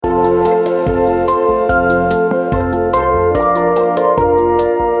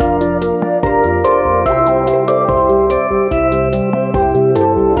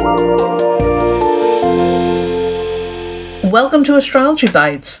Welcome to Astrology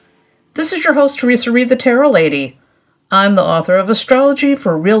Bites. This is your host, Teresa Reed, the Tarot Lady. I'm the author of Astrology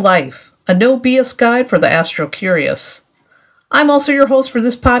for Real Life, a no BS guide for the astro-curious. I'm also your host for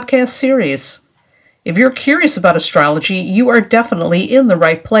this podcast series. If you're curious about astrology, you are definitely in the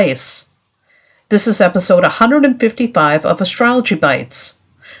right place. This is episode 155 of Astrology Bites,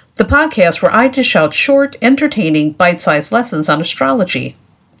 the podcast where I dish out short, entertaining, bite-sized lessons on astrology.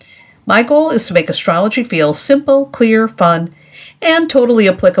 My goal is to make astrology feel simple, clear, fun, and totally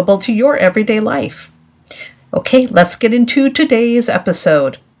applicable to your everyday life. Okay, let's get into today's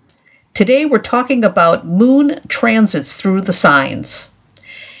episode. Today we're talking about moon transits through the signs.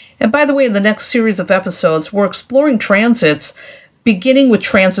 And by the way, in the next series of episodes, we're exploring transits, beginning with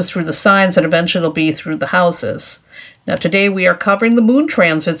transits through the signs, and eventually it'll be through the houses. Now today we are covering the moon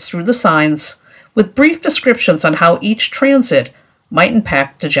transits through the signs, with brief descriptions on how each transit might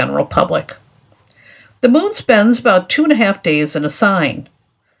impact the general public. The moon spends about 2.5 days in a sign,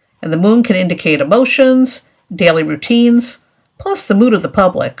 and the moon can indicate emotions, daily routines, plus the mood of the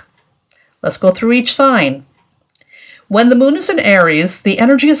public. Let's go through each sign. When the moon is in Aries, the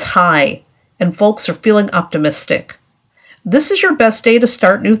energy is high, and folks are feeling optimistic. This is your best day to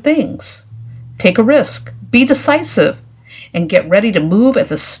start new things. Take a risk, be decisive, and get ready to move at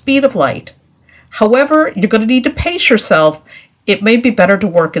the speed of light. However, you're going to need to pace yourself. It may be better to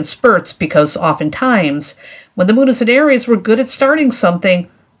work in spurts because oftentimes, when the moon is in Aries, we're good at starting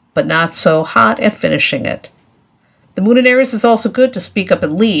something, but not so hot at finishing it. The moon in Aries is also good to speak up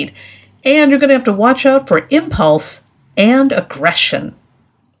and lead, and you're going to have to watch out for impulse and aggression.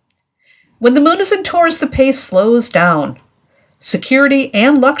 When the moon is in Taurus, the pace slows down. Security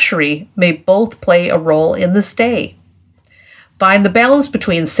and luxury may both play a role in this day. Find the balance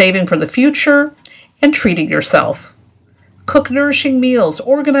between saving for the future and treating yourself. Cook nourishing meals,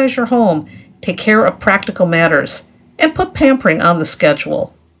 organize your home, take care of practical matters, and put pampering on the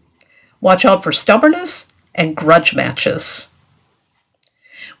schedule. Watch out for stubbornness and grudge matches.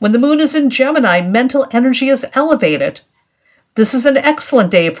 When the moon is in Gemini, mental energy is elevated. This is an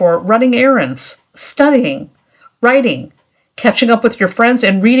excellent day for running errands, studying, writing, catching up with your friends,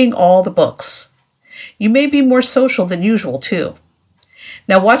 and reading all the books. You may be more social than usual, too.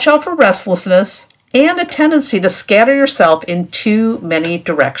 Now watch out for restlessness and a tendency to scatter yourself in too many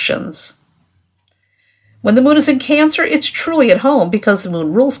directions. When the moon is in Cancer, it's truly at home because the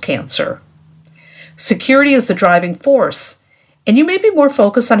moon rules Cancer. Security is the driving force, and you may be more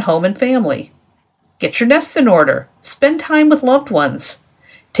focused on home and family. Get your nest in order, spend time with loved ones,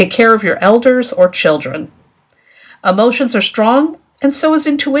 take care of your elders or children. Emotions are strong, and so is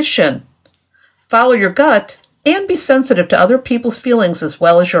intuition. Follow your gut and be sensitive to other people's feelings as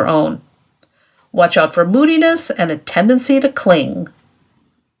well as your own. Watch out for moodiness and a tendency to cling.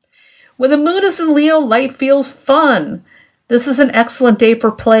 When the moon is in Leo, life feels fun. This is an excellent day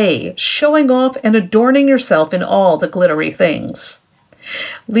for play, showing off and adorning yourself in all the glittery things.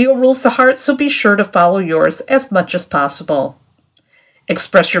 Leo rules the heart, so be sure to follow yours as much as possible.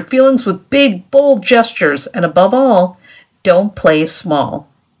 Express your feelings with big, bold gestures, and above all, don't play small.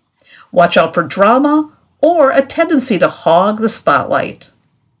 Watch out for drama or a tendency to hog the spotlight.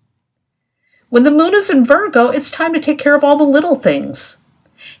 When the moon is in Virgo, it's time to take care of all the little things.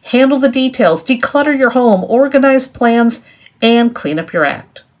 Handle the details, declutter your home, organize plans, and clean up your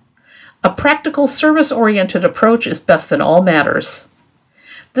act. A practical, service-oriented approach is best in all matters.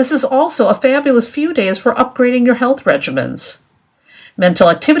 This is also a fabulous few days for upgrading your health regimens. Mental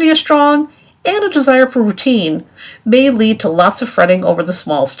activity is strong, and a desire for routine may lead to lots of fretting over the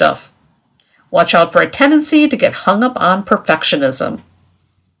small stuff. Watch out for a tendency to get hung up on perfectionism.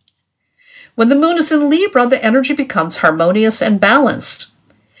 When the moon is in Libra, the energy becomes harmonious and balanced.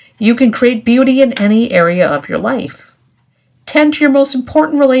 You can create beauty in any area of your life. Tend to your most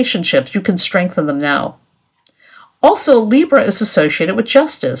important relationships. You can strengthen them now. Also, Libra is associated with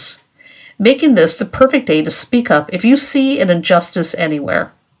justice, making this the perfect day to speak up if you see an injustice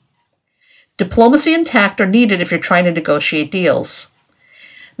anywhere. Diplomacy and tact are needed if you're trying to negotiate deals.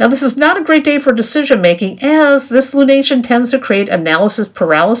 Now, this is not a great day for decision-making, as this lunation tends to create analysis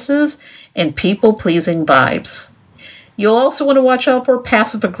paralysis and people-pleasing vibes. You'll also want to watch out for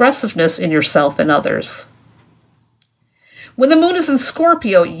passive aggressiveness in yourself and others. When the moon is in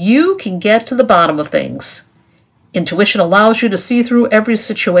Scorpio, you can get to the bottom of things. Intuition allows you to see through every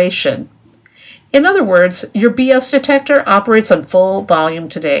situation. In other words, your BS detector operates on full volume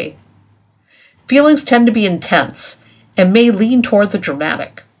today. Feelings tend to be intense and may lean toward the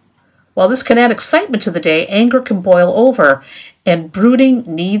dramatic. While this can add excitement to the day, anger can boil over, and brooding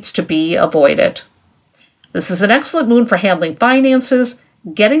needs to be avoided. This is an excellent moon for handling finances,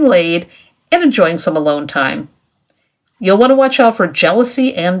 getting laid, and enjoying some alone time. You'll want to watch out for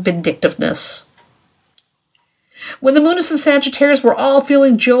jealousy and vindictiveness. When the moon is in Sagittarius, we're all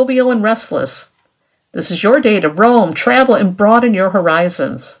feeling jovial and restless. This is your day to roam, travel, and broaden your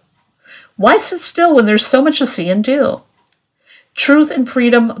horizons. Why sit still when there's so much to see and do? Truth and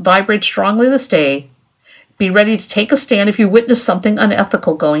freedom vibrate strongly this day. Be ready to take a stand if you witness something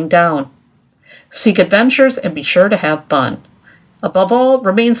unethical going down. Seek adventures and be sure to have fun. Above all,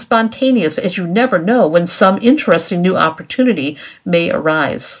 remain spontaneous, as you never know when some interesting new opportunity may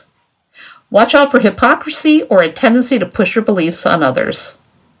arise. Watch out for hypocrisy or a tendency to push your beliefs on others.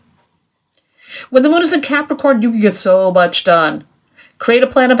 When the moon is in Capricorn, you can get so much done. Create a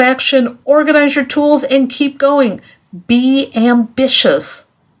plan of action, organize your tools, and keep going. Be ambitious.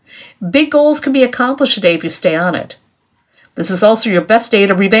 Big goals can be accomplished today if you stay on it. This is also your best day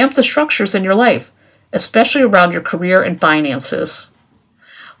to revamp the structures in your life, especially around your career and finances.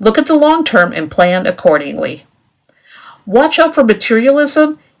 Look at the long term and plan accordingly. Watch out for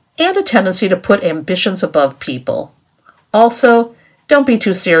materialism and a tendency to put ambitions above people. Also, don't be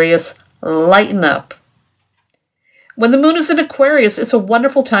too serious. Lighten up. When the moon is in Aquarius, it's a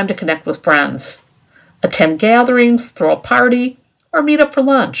wonderful time to connect with friends. Attend gatherings, throw a party, or meet up for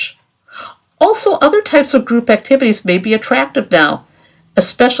lunch. Also, other types of group activities may be attractive now,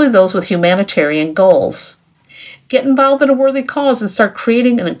 especially those with humanitarian goals. Get involved in a worthy cause and start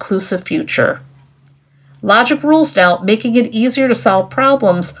creating an inclusive future. Logic rules now, making it easier to solve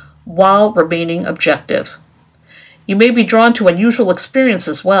problems while remaining objective. You may be drawn to unusual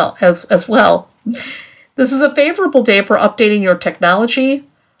experiences as well. This is a favorable day for updating your technology,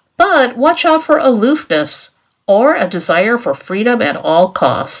 but watch out for aloofness or a desire for freedom at all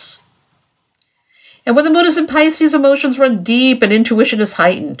costs. And when the moon is in Pisces, emotions run deep and intuition is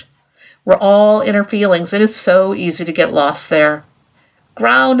heightened. We're all inner feelings, and it's so easy to get lost there.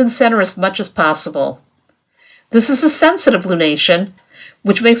 Ground and center as much as possible. This is a sensitive lunation,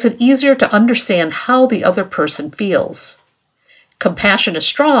 which makes it easier to understand how the other person feels. Compassion is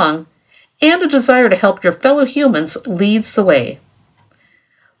strong, and a desire to help your fellow humans leads the way.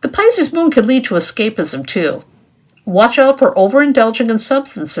 The Pisces moon can lead to escapism too. Watch out for overindulging in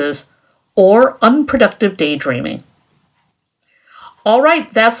substances or unproductive daydreaming. All right,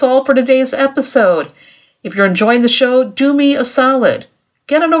 that's all for today's episode. If you're enjoying the show, do me a solid.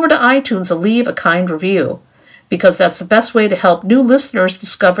 Get on over to iTunes and leave a kind review, because that's the best way to help new listeners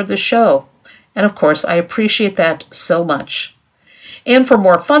discover the show. And of course, I appreciate that so much. And for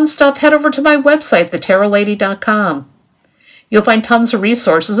more fun stuff, head over to my website, thetarotlady.com. You'll find tons of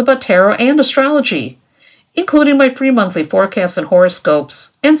resources about tarot and astrology, including my free monthly forecasts and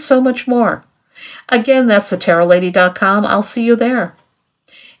horoscopes, and so much more. Again, that's thetarotlady.com. I'll see you there.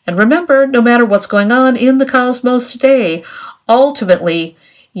 And remember, no matter what's going on in the cosmos today, ultimately,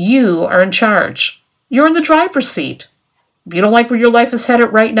 you are in charge. You're in the driver's seat. If you don't like where your life is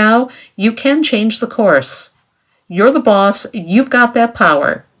headed right now, you can change the course. You're the boss. You've got that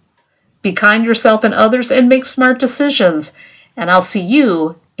power. Be kind to yourself and others and make smart decisions. And I'll see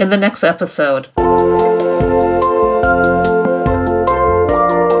you in the next episode.